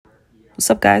What's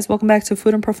up, guys? Welcome back to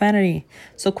Food and Profanity.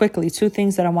 So quickly, two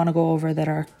things that I want to go over that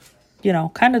are,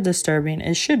 kind of disturbing.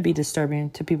 It should be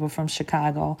disturbing to people from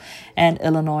Chicago and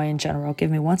Illinois in general. Give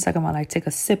me 1 second while I take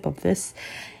a sip of this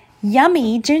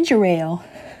yummy ginger ale.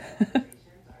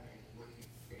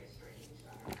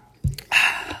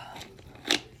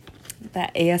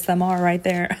 That ASMR right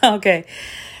there. Okay.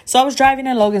 So I was driving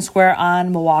in Logan Square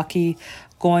on Milwaukee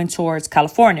going towards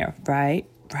California, right?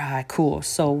 Right. Cool.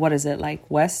 So what is it, like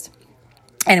west?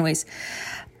 Anyways,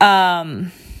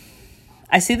 I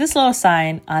see this little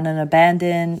sign on an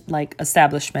abandoned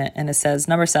establishment, and it says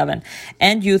number 7,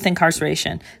 end youth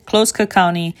incarceration, close Cook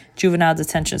County Juvenile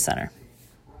Detention Center.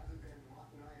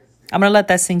 I'm going to let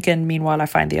that sink in. Meanwhile, I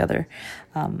find the other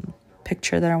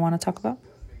picture that I want to talk about.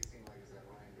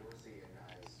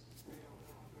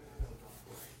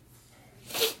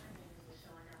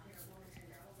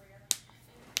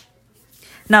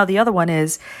 Now, the other one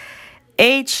is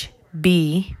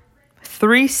HB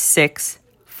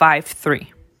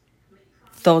 3653.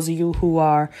 Those of you who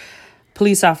are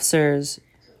police officers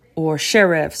or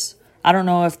sheriffs, I don't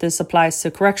know if this applies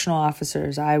to correctional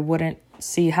officers. I wouldn't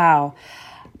see how.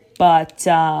 But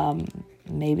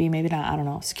maybe not. I don't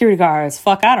know. Security guards.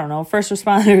 I don't know. First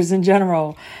responders in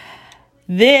general.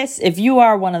 This, if you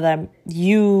are one of them,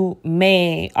 you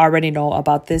may already know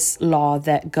about this law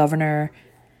that Governor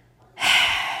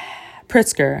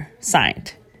Pritzker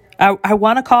signed. I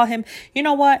want to call him. You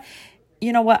know what?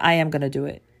 I am going to do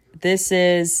it. This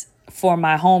is for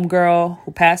my homegirl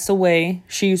who passed away.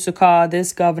 She used to call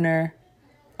this governor,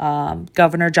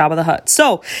 Governor Jabba the Hutt.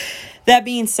 So that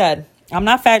being said, I'm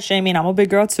not fat shaming. I'm a big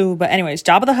girl too. But anyways,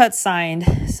 Jabba the Hutt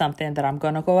signed something that I'm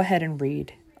going to go ahead and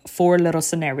read. 4 little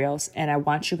scenarios. And I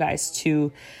want you guys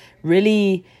to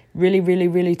really, really, really,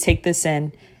 really take this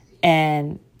in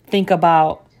and think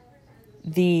about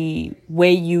the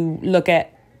way you look at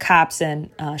cops and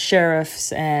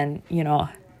sheriffs and,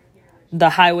 the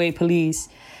highway police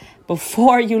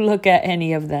before you look at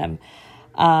any of them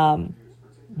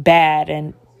bad,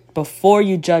 and before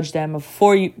you judge them,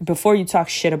 before you talk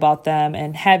shit about them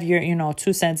and have your,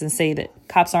 2 cents and say that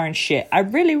cops aren't shit. I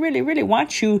really, really, really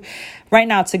want you right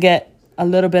now to get a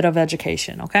little bit of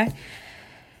education, okay?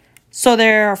 So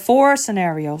there are 4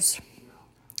 scenarios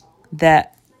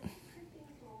that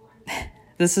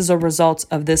this is a result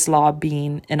of this law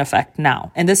being in effect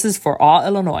now. And this is for all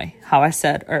Illinois, how I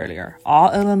said earlier.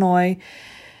 All Illinois,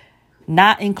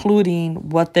 not including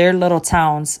what their little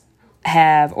towns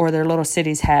have or their little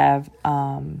cities have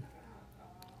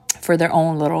for their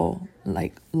own little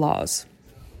laws.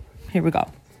 Here we go.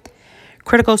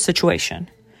 Critical situation.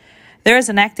 There is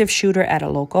an active shooter at a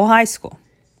local high school.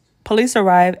 Police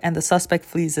arrive and the suspect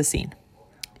flees the scene.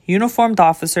 Uniformed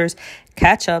officers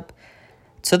catch up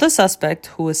to the suspect,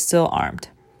 who is still armed,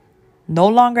 no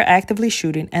longer actively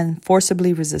shooting and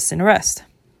forcibly resisting arrest.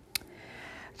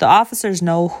 The officers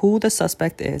know who the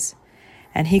suspect is,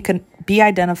 and he can be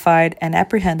identified and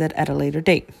apprehended at a later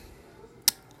date.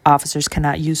 Officers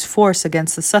cannot use force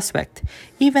against the suspect,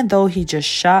 even though he just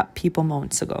shot people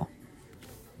moments ago.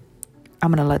 I'm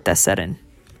going to let that set in.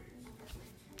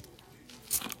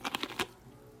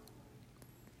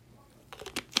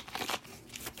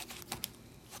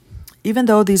 Even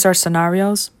though these are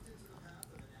scenarios,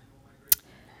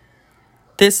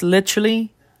 this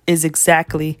literally is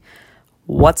exactly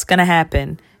what's going to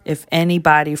happen if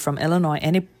anybody from Illinois,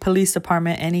 any police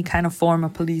department, any kind of form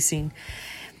of policing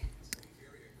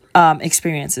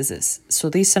experiences this.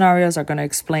 So these scenarios are going to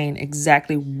explain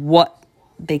exactly what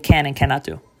they can and cannot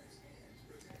do.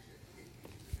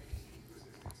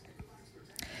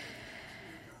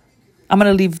 I'm going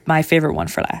to leave my favorite one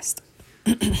for last.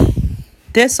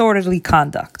 Disorderly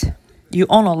conduct. You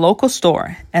own a local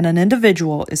store and an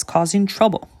individual is causing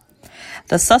trouble.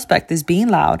 The suspect is being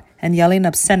loud and yelling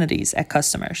obscenities at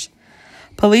customers.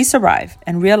 Police arrive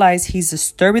and realize he's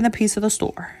disturbing the peace of the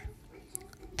store.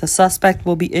 The suspect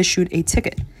will be issued a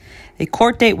ticket, a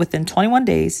court date within 21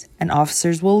 days, and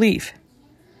officers will leave.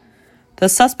 The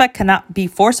suspect cannot be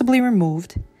forcibly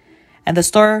removed, and the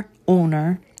store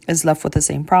owner is left with the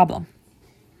same problem.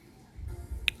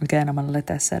 Again, I'm going to let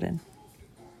that set in.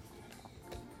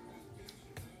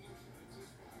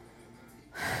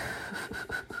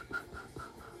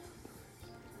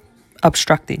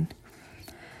 Obstructing.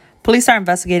 Police are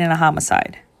investigating a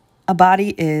homicide. A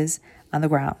body is on the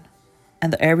ground,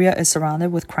 and the area is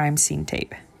surrounded with crime scene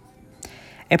tape.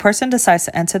 A person decides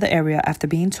to enter the area after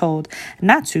being told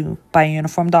not to by a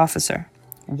uniformed officer,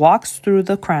 walks through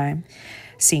the crime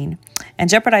scene, and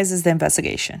jeopardizes the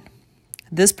investigation.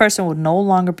 This person will no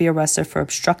longer be arrested for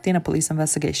obstructing a police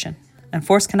investigation, and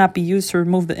force cannot be used to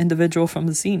remove the individual from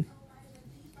the scene.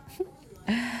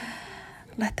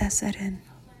 Let that set in.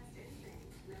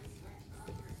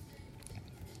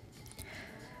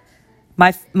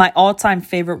 My all-time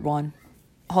favorite one.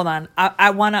 Hold on.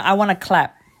 I wanna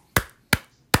clap.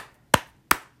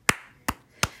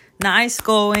 Nice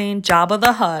going, Jabba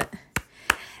the Hutt,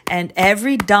 and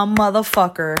every dumb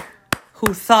motherfucker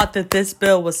who thought that this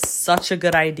bill was such a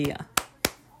good idea.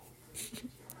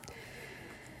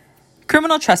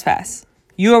 Criminal trespass.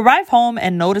 You arrive home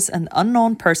and notice an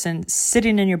unknown person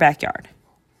sitting in your backyard.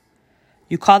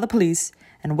 You call the police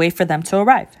and wait for them to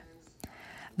arrive.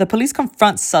 The police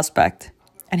confront suspect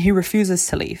and he refuses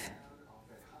to leave.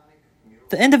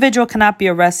 The individual cannot be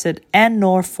arrested and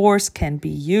nor force can be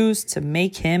used to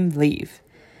make him leave.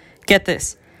 Get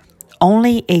this.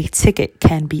 Only a ticket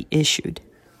can be issued.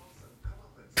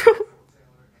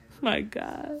 My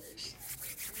gosh.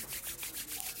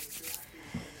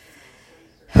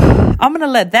 I'm going to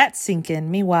let that sink in.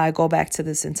 Meanwhile, I go back to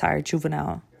this entire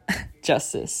juvenile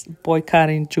justice,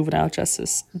 boycotting juvenile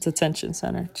justice detention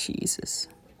center. Jesus.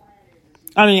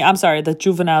 The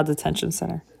juvenile detention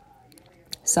center.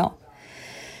 So,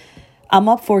 I'm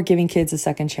up for giving kids a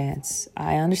second chance.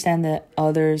 I understand that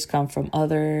others come from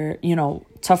other,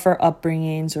 tougher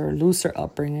upbringings or looser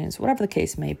upbringings, whatever the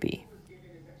case may be.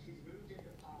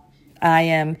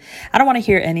 I don't want to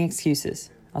hear any excuses,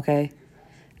 okay?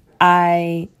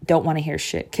 I don't want to hear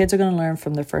shit. Kids are going to learn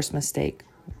from their first mistake.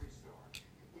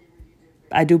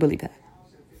 I do believe that.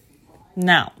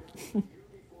 Now,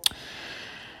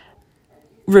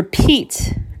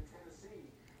 repeat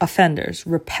offenders,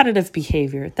 repetitive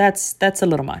behavior, that's a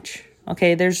little much.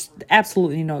 Okay, there's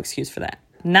absolutely no excuse for that.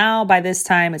 Now, by this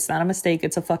time, it's not a mistake.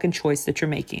 It's a fucking choice that you're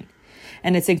making.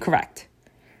 And it's incorrect,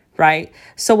 right?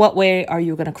 So what way are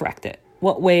you going to correct it?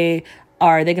 What way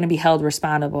are they going to be held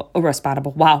responsible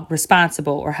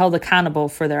or held accountable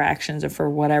for their actions or for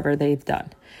whatever they've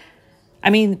done?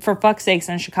 I mean, for fuck's sakes,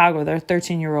 in Chicago, there are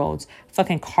 13-year-olds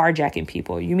fucking carjacking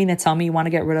people. You mean to tell me you want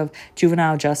to get rid of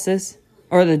juvenile justice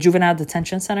or the juvenile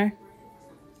detention center?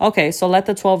 Okay, so let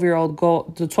the 12 and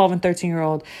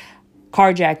 13-year-old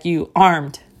carjack you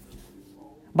armed.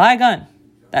 Buy a gun.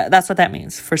 That's what that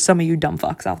means for some of you dumb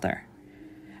fucks out there.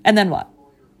 And then what?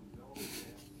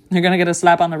 They're going to get a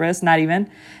slap on the wrist? Not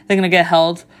even. They're going to get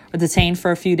held or detained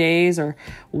for a few days or,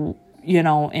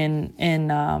 in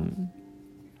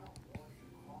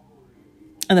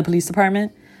the police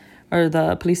department or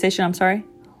the police station, I'm sorry.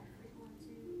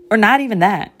 Or not even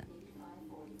that.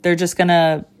 They're just going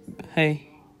to, hey,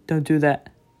 don't do that.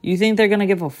 You think they're going to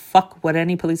give a fuck what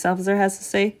any police officer has to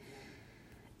say?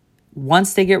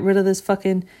 Once they get rid of this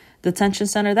fucking detention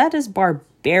center, that is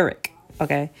barbaric,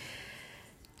 okay?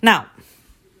 Now,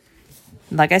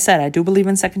 like I said, I do believe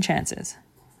in second chances,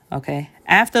 okay?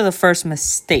 After the first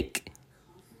mistake.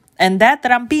 And that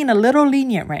I'm being a little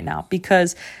lenient right now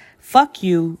because fuck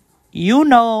you, you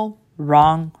know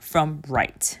wrong from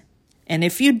right. And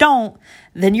if you don't,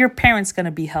 then your parent's going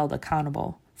to be held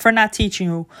accountable for not teaching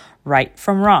you right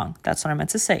from wrong. That's what I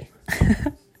meant to say.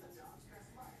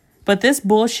 But this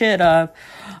bullshit of,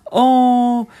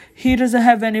 he doesn't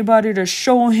have anybody to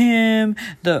show him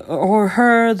or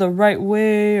her the right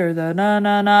way or the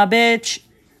nah, bitch.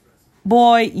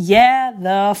 Boy, yeah,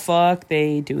 the fuck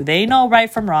they do. They know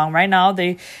right from wrong. Right now,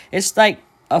 it's like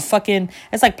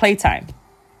it's like playtime.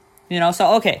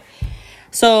 So, okay.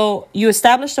 So you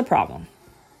establish the problem,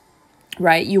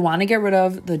 right? You want to get rid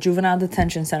of the juvenile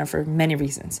detention center for many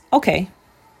reasons. Okay.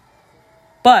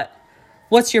 But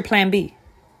what's your plan B?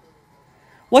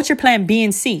 What's your plan B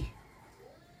and C?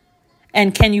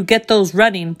 And can you get those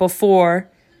running before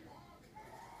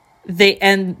they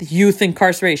end youth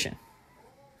incarceration?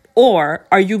 Or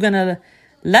are you going to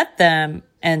let them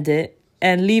end it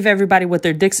and leave everybody with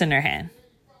their dicks in their hand?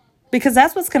 Because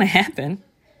that's what's going to happen.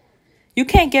 You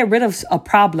can't get rid of a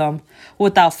problem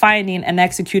without finding and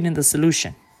executing the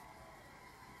solution.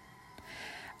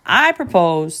 I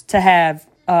propose to have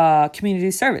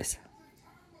community service.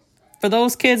 For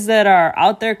those kids that are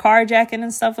out there carjacking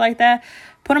and stuff like that,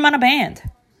 put them on a band.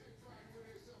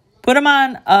 Put them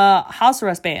on a house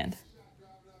arrest band.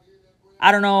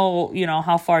 I don't know,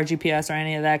 how far GPS or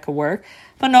any of that could work.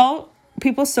 But no,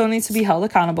 people still need to be held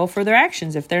accountable for their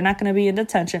actions. If they're not going to be in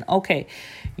detention, okay,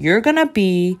 you're going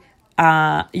to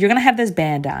have this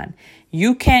band on.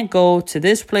 You can't go to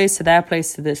this place, to that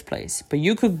place, to this place. But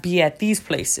you could be at these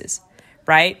places,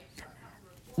 right?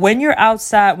 When you're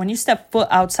outside, when you step foot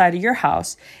outside of your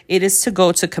house, it is to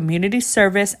go to community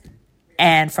service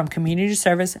and from community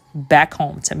service back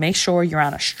home to make sure you're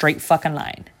on a straight fucking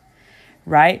line,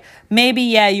 right? Maybe,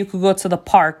 yeah, you could go to the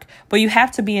park, but you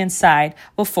have to be inside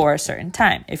before a certain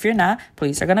time. If you're not,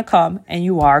 police are going to come and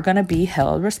you are going to be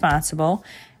held responsible.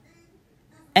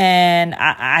 And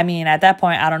I mean, at that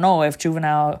point, I don't know if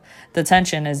juvenile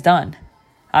detention is done.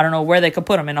 I don't know where they could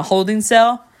put them, in a holding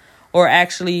cell, or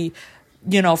actually,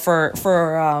 you know, for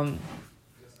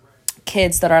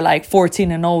kids that are like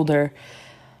 14 and older,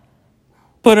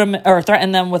 put them or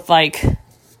threaten them with like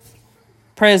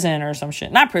prison or some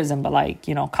shit. Not prison, but like,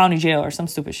 you know, county jail or some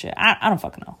stupid shit. I don't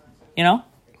fucking know, you know?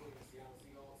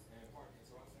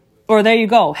 Or there you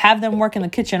go. Have them work in the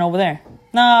kitchen over there.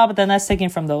 No, but then that's taken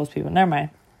from those people. Never mind.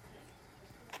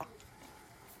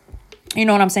 You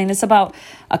know what I'm saying? It's about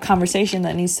a conversation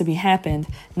that needs to be happened,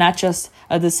 not just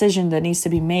a decision that needs to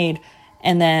be made,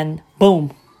 and then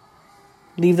boom,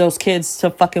 leave those kids to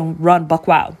fucking run buck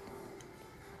wild.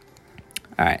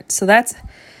 All right, so that's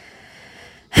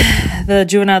the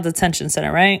juvenile detention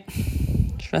center, right?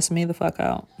 Stress me the fuck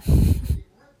out.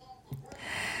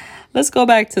 Let's go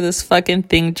back to this fucking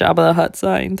thing Jabba the Hutt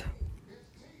signed.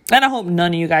 And I hope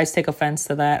none of you guys take offense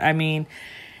to that. I mean,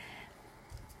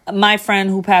 my friend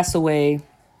who passed away,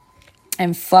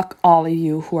 and fuck all of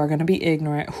you who are going to be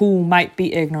ignorant, who might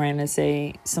be ignorant and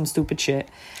say some stupid shit.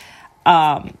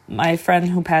 My friend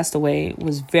who passed away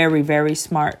was very, very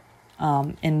smart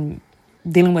in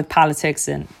dealing with politics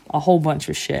and a whole bunch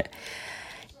of shit.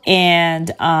 And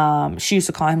she used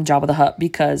to call him Jabba the Hutt,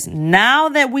 because now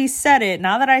that I said it,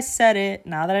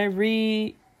 now that I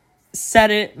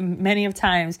re-said it many of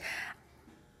times,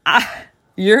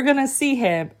 you're going to see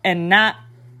him and not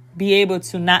be able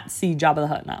to not see Jabba the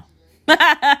Hutt now.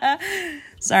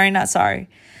 Sorry, not sorry.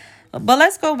 But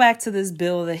let's go back to this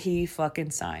bill that he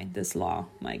fucking signed, this law.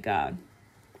 My God.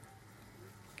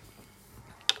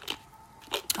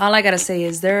 All I gotta say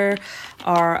is there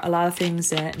are a lot of things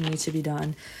that need to be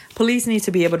done. Police need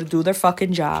to be able to do their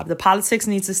fucking job. The politics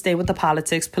needs to stay with the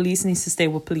politics. Police needs to stay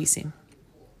with policing.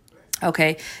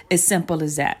 Okay? As simple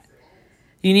as that.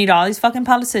 You need all these fucking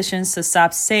politicians to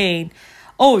stop saying,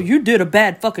 oh, you did a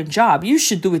bad fucking job, you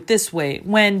should do it this way,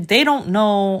 when they don't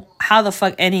know how the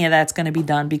fuck any of that's going to be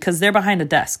done, because they're behind a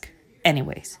desk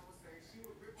anyways.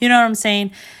 You know what I'm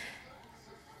saying?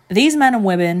 These men and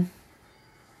women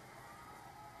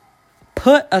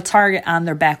put a target on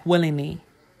their back willingly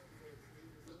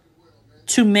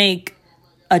to make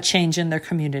a change in their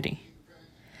community.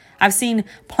 I've seen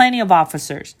plenty of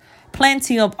officers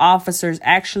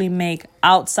actually make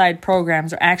outside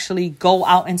programs, or actually go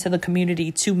out into the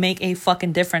community to make a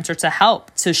fucking difference, or to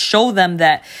help, to show them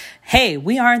that, hey,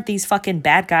 we aren't these fucking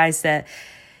bad guys that,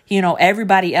 you know,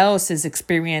 everybody else is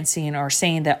experiencing, or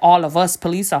saying that all of us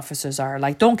police officers are.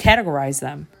 Like, don't categorize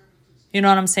them. You know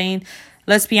what I'm saying?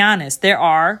 Let's be honest. There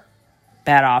are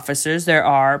bad officers. There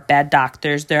are bad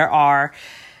doctors. There are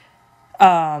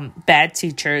bad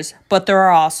teachers, but there are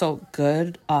also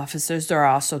good officers. There are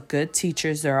also good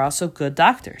teachers. There are also good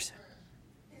doctors.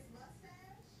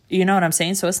 You know what I'm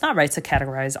saying? So it's not right to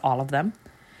categorize all of them.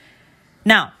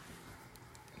 Now,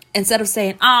 instead of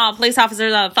saying, police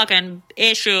officers are a fucking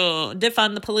issue,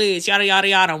 defund the police, yada, yada,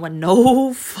 yada, when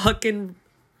no fucking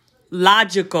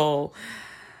logical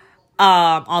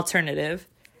alternative,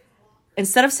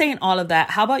 instead of saying all of that,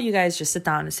 how about you guys just sit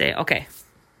down and say, okay,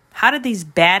 how did these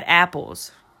bad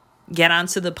apples get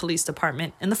onto the police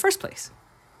department in the first place?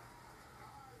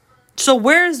 So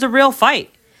where's the real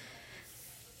fight?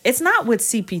 It's not with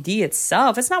CPD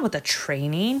itself. It's not with the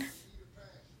training.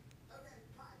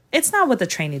 It's not with the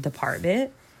training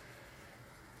department.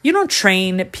 You don't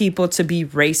train people to be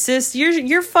racist.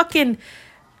 You're fucking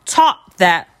taught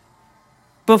that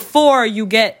before you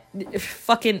get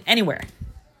fucking anywhere.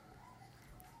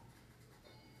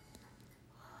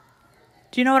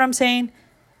 Do you know what I'm saying?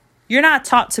 You're not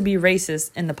taught to be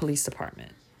racist in the police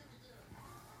department.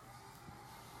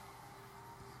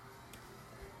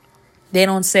 They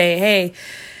don't say, hey,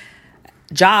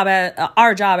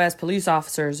 our job as police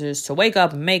officers is to wake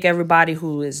up and make everybody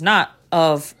who is not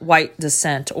of white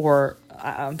descent, or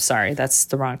I'm sorry, that's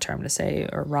the wrong term to say,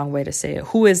 or wrong way to say it,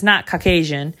 who is not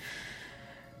Caucasian,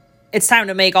 it's time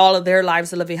to make all of their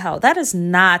lives a living hell. That is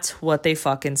not what they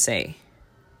fucking say.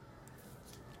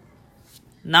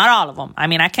 Not all of them. I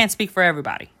mean, I can't speak for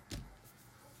everybody.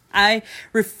 I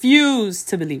refuse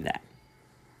to believe that.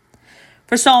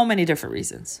 For so many different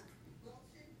reasons.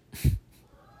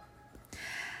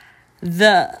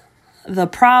 The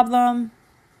problem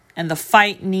and the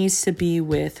fight needs to be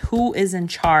with who is in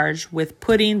charge with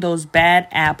putting those bad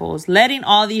apples, letting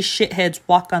all these shitheads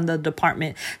walk on the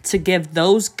department, to give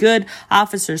those good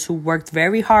officers who worked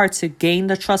very hard to gain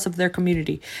the trust of their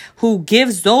community, who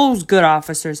gives those good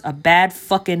officers a bad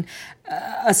fucking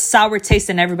a sour taste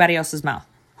in everybody else's mouth,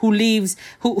 who gets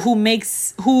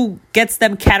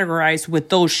them categorized with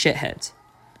those shitheads.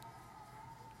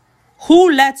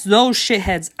 Who lets those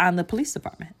shitheads on the police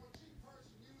department?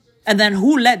 And then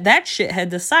who let that shithead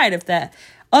decide if that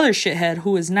other shithead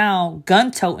who is now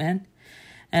gun toting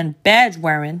and badge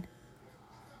wearing,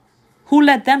 who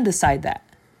let them decide that?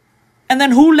 And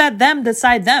then who let them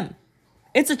decide them?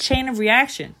 It's a chain of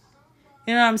reaction.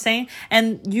 You know what I'm saying?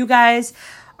 And you guys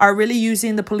are really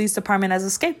using the police department as a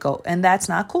scapegoat. And that's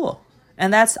not cool.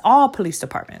 And that's all police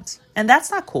departments. And that's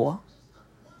not cool.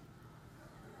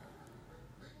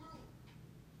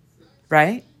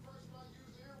 Right?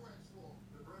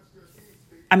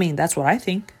 I mean, that's what I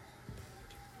think.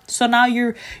 So now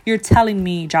you're telling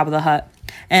me, Jabba the Hutt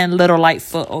and Little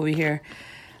Lightfoot over here,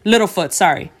 Littlefoot,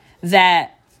 sorry,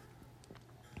 that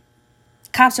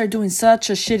cops are doing such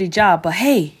a shitty job. But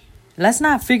hey, let's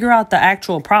not figure out the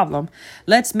actual problem.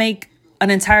 Let's make an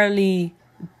entirely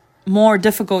more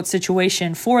difficult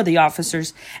situation for the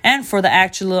officers and for the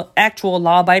actual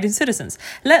law-abiding citizens.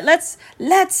 Let's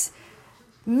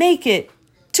make it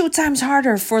 2 times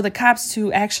harder for the cops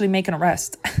to actually make an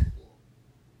arrest.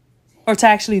 Or to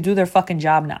actually do their fucking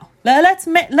job now. Let's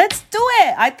do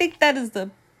it. I think that is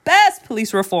the best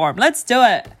police reform. Let's do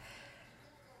it.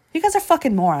 You guys are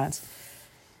fucking morons.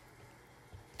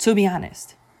 To be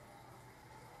honest.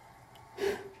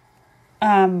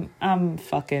 I'm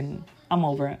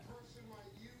over it.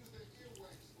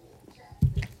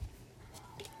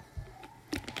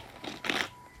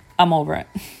 I'm over it.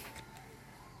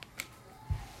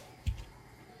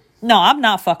 No, I'm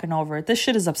not fucking over it. This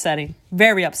shit is upsetting.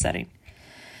 Very upsetting.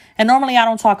 And normally I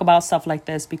don't talk about stuff like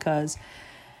this because,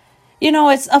 you know,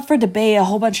 it's up for debate, a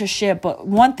whole bunch of shit. But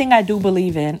one thing I do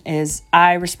believe in is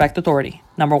I respect authority.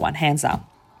 Number one, hands down.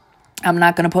 I'm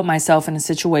not going to put myself in a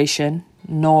situation,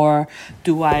 nor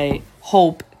do I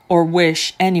hope or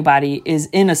wish anybody is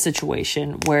in a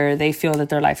situation where they feel that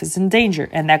their life is in danger.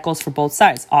 And that goes for both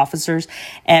sides, officers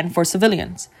and for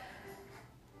civilians.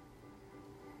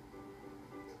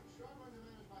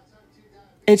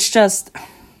 It's just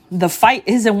the fight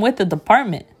isn't with the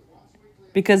department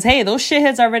because, hey, those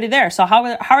shitheads are already there. So how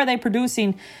are they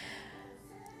producing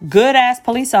good ass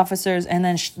police officers and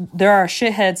then there are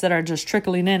shitheads that are just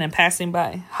trickling in and passing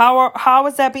by? How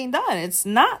is that being done? It's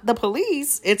not the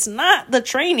police. It's not the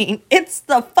training. It's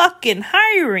the fucking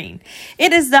hiring.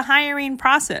 It is the hiring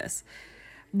process.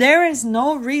 There is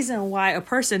no reason why a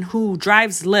person who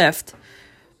drives Lyft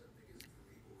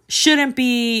shouldn't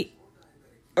be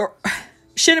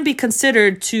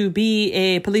considered to be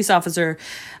a police officer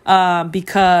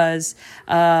because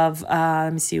of,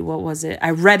 let me see, what was it? I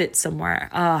read it somewhere.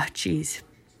 Jeez.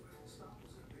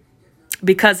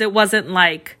 Because it wasn't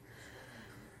like,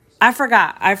 I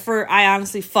forgot. I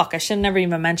honestly, I should never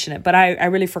even mention it, but I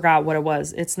really forgot what it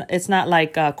was. It's not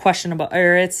like questionable,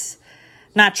 or it's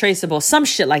not traceable. Some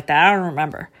shit like that. I don't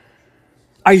remember.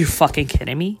 Are you fucking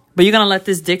kidding me? But you're going to let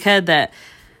this dickhead that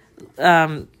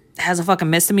has a fucking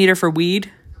misdemeanor for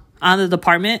weed on the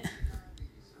department?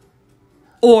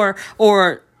 Or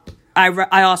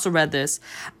I also read this.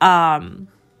 You're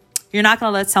not going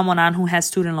to let someone on who has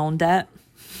student loan debt.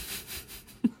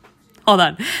 Hold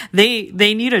on. They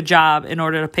need a job in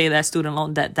order to pay that student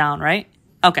loan debt down, right?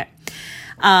 Okay.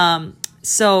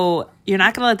 So you're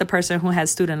not going to let the person who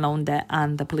has student loan debt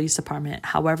on the police department.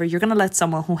 However, you're going to let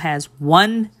someone who has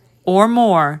 1 or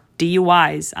more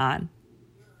DUIs on,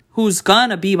 who's going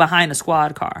to be behind a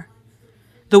squad car,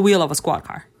 the wheel of a squad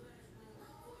car.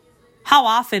 How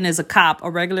often is a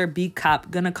regular beat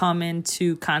cop, going to come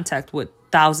into contact with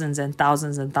thousands and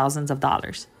thousands and thousands of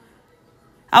dollars?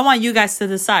 I want you guys to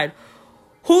decide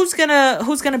who's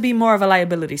gonna be more of a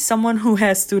liability. Someone who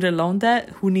has student loan debt,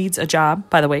 who needs a job,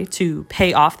 by the way, to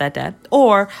pay off that debt,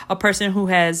 or a person who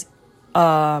has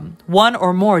 1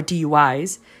 or more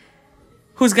DUIs,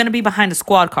 who's going to be behind a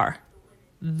squad car.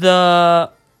 The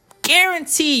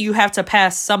guarantee you have to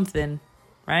pass something,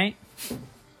 right,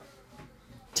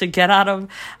 to get out of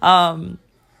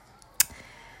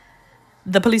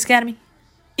the police academy.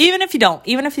 Even if you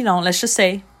don't, let's just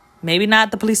say, maybe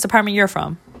not the police department you're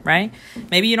from, right?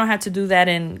 Maybe you don't have to do that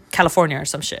in California or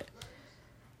some shit.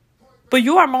 But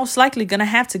you are most likely going to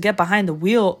have to get behind the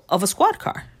wheel of a squad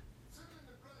car.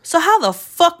 So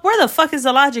where the fuck is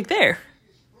the logic there?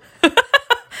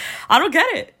 I don't get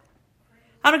it.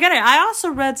 I also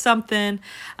read something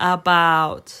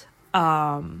about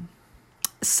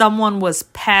someone was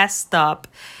passed up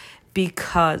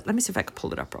because, let me see if I can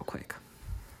pull it up real quick.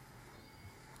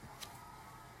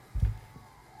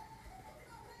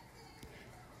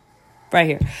 Right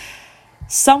here.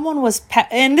 Someone was,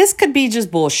 and this could be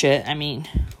just bullshit. I mean,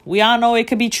 We all know it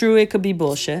could be true. It could be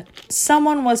bullshit.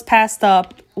 Someone was passed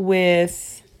up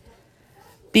with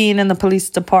being in the police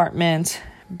department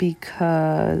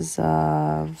because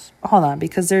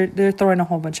because they're throwing a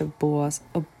whole bunch of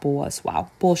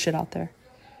bullshit out there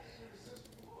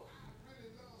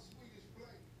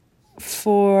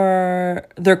for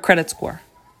their credit score.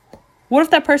 What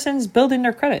if that person's building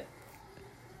their credit?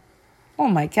 Oh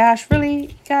my gosh,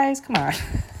 really, guys? Come on.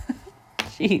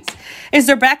 Jeez. Is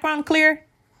their background clear?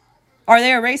 Are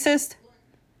they a racist?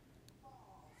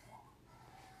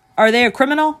 Are they a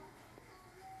criminal?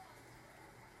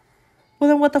 Well,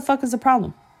 then what the fuck is the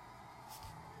problem?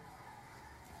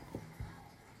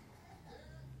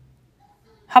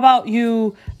 How about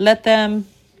you let them...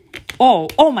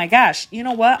 Oh my gosh. You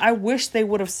know what? I wish they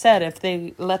would have said if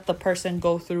they let the person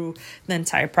go through the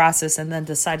entire process and then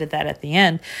decided that at the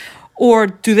end. Or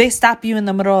do they stop you in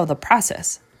the middle of the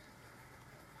process?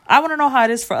 I want to know how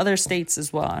it is for other states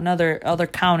as well. And other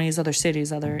counties, other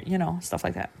cities, other, stuff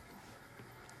like that.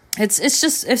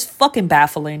 It's fucking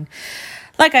baffling.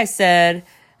 Like I said,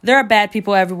 there are bad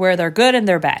people everywhere. They're good and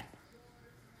they're bad.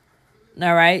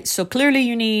 All right. So clearly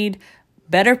you need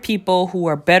better people who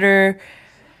are better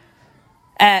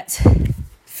at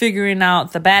figuring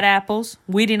out the bad apples,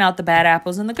 weeding out the bad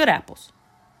apples and the good apples.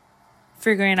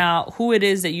 Figuring out who it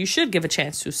is that you should give a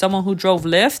chance to. Someone who drove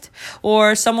Lyft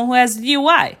or someone who has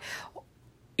DUI.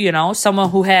 Someone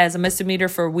who has a misdemeanor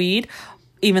for weed,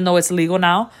 even though it's legal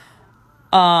now.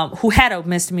 Who had a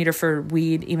misdemeanor for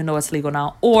weed, even though it's legal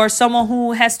now. Or someone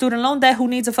who has student loan debt who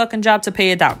needs a fucking job to pay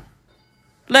it down.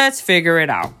 Let's figure it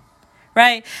out.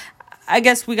 Right? I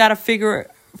guess we got to figure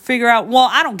out. Well,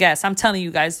 I don't guess. I'm telling you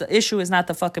guys, the issue is not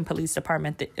the fucking police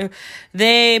department.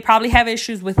 They probably have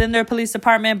issues within their police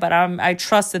department, but I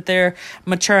trust that they're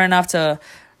mature enough to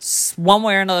one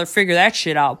way or another figure that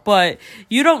shit out. But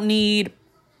you don't need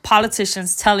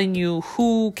politicians telling you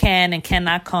who can and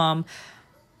cannot come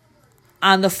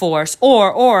on the force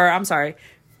or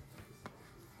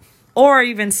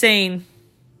even saying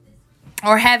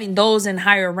or having those in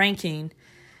higher ranking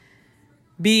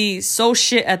be so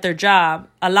shit at their job,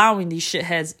 allowing these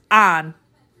shitheads on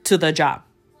to the job.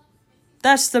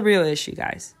 That's the real issue,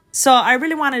 guys. So I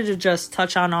really wanted to just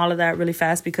touch on all of that really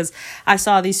fast because I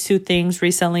saw these two things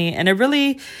recently and it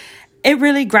really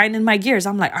grinded my gears.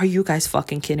 I'm like, are you guys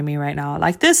fucking kidding me right now?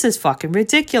 Like, this is fucking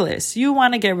ridiculous. You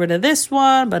want to get rid of this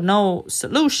one, but no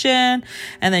solution.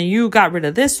 And then you got rid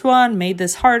of this one, made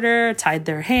this harder, tied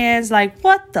their hands. Like,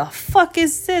 what the fuck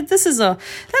is it? This is a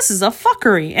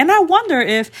fuckery. And I wonder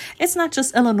if it's not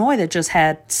just Illinois that just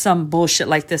had some bullshit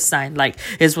like this signed. Like,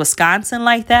 is Wisconsin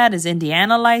like that? Is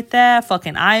Indiana like that?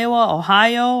 Fucking Iowa,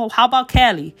 Ohio? How about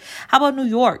Cali? How about New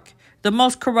York?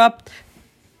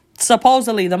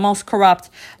 Supposedly the most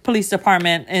corrupt police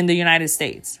department in the United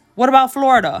States. What about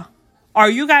Florida? Are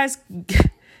you guys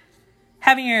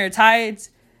having your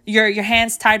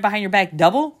hands tied behind your back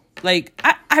double? Like,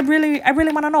 I really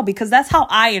want to know, because that's how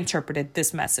I interpreted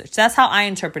this message. That's how I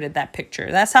interpreted that picture.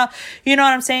 That's how, you know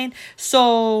what I'm saying?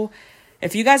 So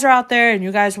if you guys are out there and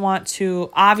you guys want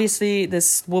to, obviously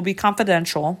this will be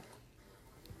confidential.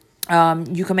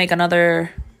 You can make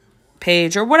another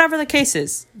page or whatever the case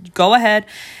is. Go ahead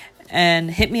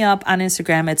and hit me up on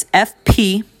Instagram. It's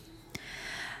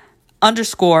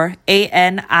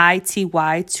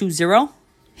FP_ANITY20.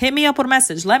 Hit me up with a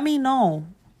message. Let me know.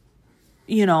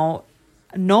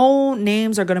 No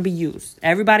names are going to be used.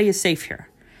 Everybody is safe here.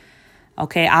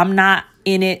 Okay, I'm not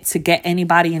in it to get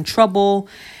anybody in trouble.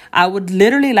 I would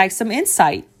literally like some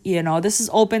insight. This is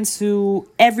open to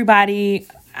everybody.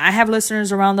 I have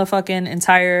listeners around the fucking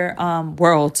entire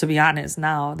world, to be honest,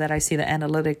 now that I see the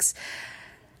analytics.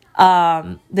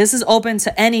 This is open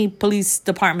to any police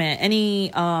department,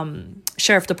 any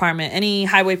sheriff department, any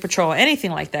highway patrol,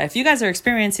 anything like that. If you guys are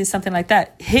experiencing something like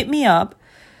that, hit me up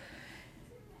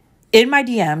in my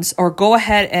DMs or go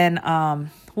ahead and, I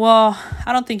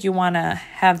don't think you want to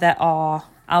have that all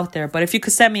out there. But if you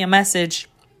could send me a message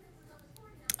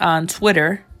on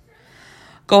Twitter,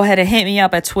 go ahead and hit me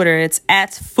up at Twitter. It's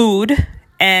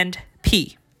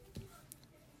 @food&p.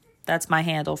 That's my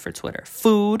handle for Twitter.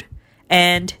 Food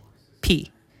and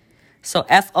P. So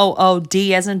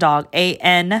FOOD as in dog,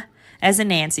 AN as in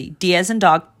Nancy, D as in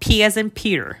dog, P as in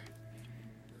Peter.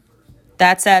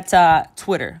 That's at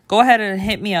Twitter. Go ahead and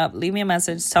hit me up. Leave me a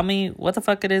message. Tell me what the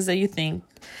fuck it is that you think.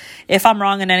 If I'm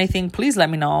wrong in anything, please let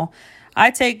me know.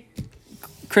 I take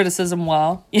criticism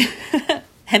well.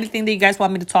 Anything that you guys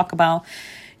want me to talk about.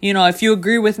 If you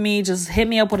agree with me, just hit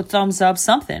me up with a thumbs up,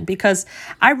 something. Because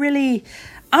I'm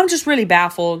just really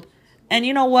baffled. And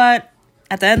you know what?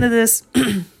 At the end of this,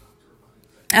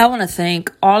 I want to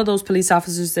thank all of those police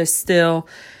officers that still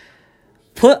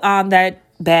put on that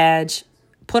badge,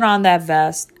 put on that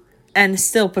vest, and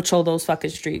still patrol those fucking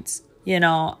streets,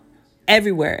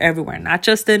 everywhere, not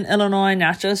just in Illinois,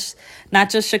 not just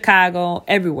Chicago,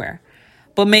 everywhere,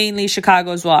 but mainly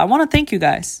Chicago as well. I want to thank you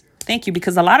guys. Thank you,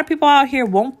 because a lot of people out here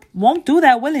won't do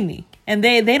that willingly, and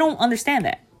they don't understand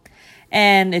that.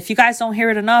 And if you guys don't hear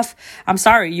it enough, I'm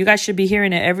sorry. You guys should be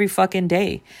hearing it every fucking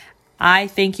day. I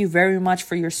thank you very much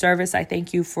for your service. I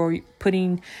thank you for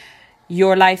putting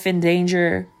your life in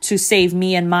danger to save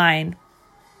me and mine.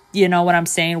 You know what I'm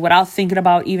saying? Without thinking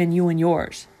about even you and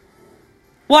yours.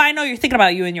 Well, I know you're thinking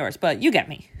about you and yours, but you get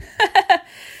me.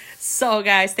 So,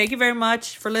 guys, thank you very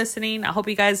much for listening. I hope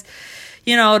you guys,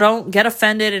 don't get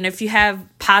offended. And if you have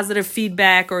positive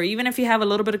feedback, or even if you have a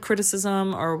little bit of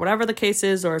criticism, or whatever the case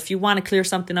is, or if you want to clear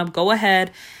something up, go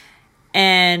ahead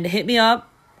and hit me up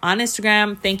on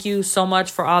Instagram. Thank you so much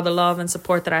for all the love and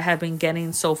support that I have been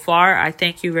getting so far. I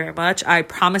thank you very much. I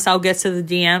promise I'll get to the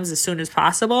DMs as soon as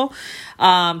possible.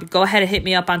 Go ahead and hit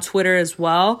me up on Twitter as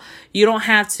well. You don't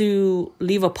have to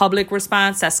leave a public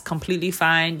response. That's completely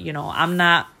fine. I'm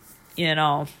not,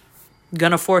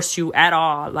 gonna force you at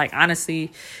all. Like,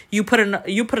 honestly, you put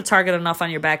a target enough on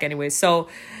your back anyway. So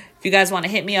if you guys want to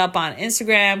hit me up on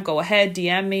Instagram, go ahead,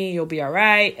 DM me. You'll be all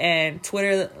right. And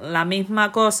Twitter, la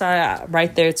misma cosa,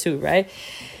 right there too, right?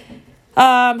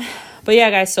 But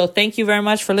yeah, guys, so thank you very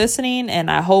much for listening.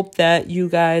 And I hope that you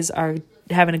guys are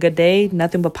having a good day.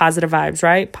 Nothing but positive vibes,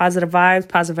 right? Positive vibes,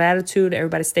 positive attitude.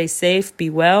 Everybody stay safe, be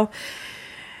well.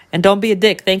 And don't be a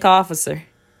dick. Thank an officer.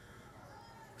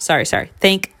 Sorry.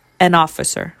 Thank an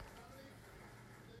officer.